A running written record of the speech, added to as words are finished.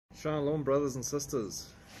Shalom, brothers and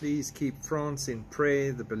sisters. Please keep France in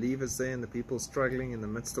prayer, the believers there and the people struggling in the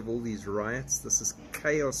midst of all these riots. This is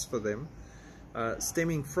chaos for them,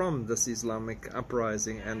 stemming from this Islamic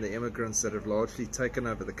uprising and the immigrants that have largely taken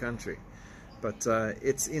over the country. But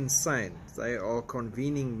it's insane. They are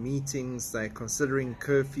convening meetings, they're considering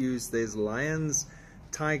curfews. There's lions,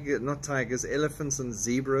 not tigers, elephants and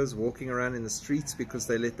zebras walking around in the streets because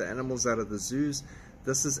they let the animals out of the zoos.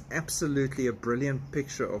 This is absolutely a brilliant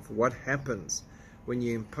picture of what happens when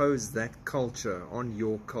you impose that culture on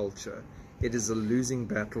your culture. It is a losing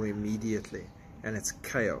battle immediately, and it's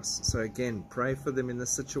chaos. So again, pray for them in this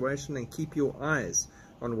situation and keep your eyes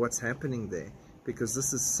on what's happening there, because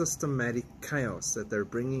this is systematic chaos that they're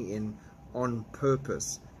bringing in on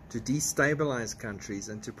purpose to destabilize countries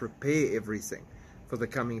and to prepare everything for the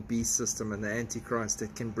coming beast system and the Antichrist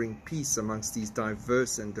that can bring peace amongst these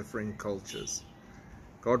diverse and different cultures.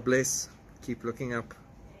 God bless. Keep looking up.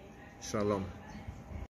 Shalom.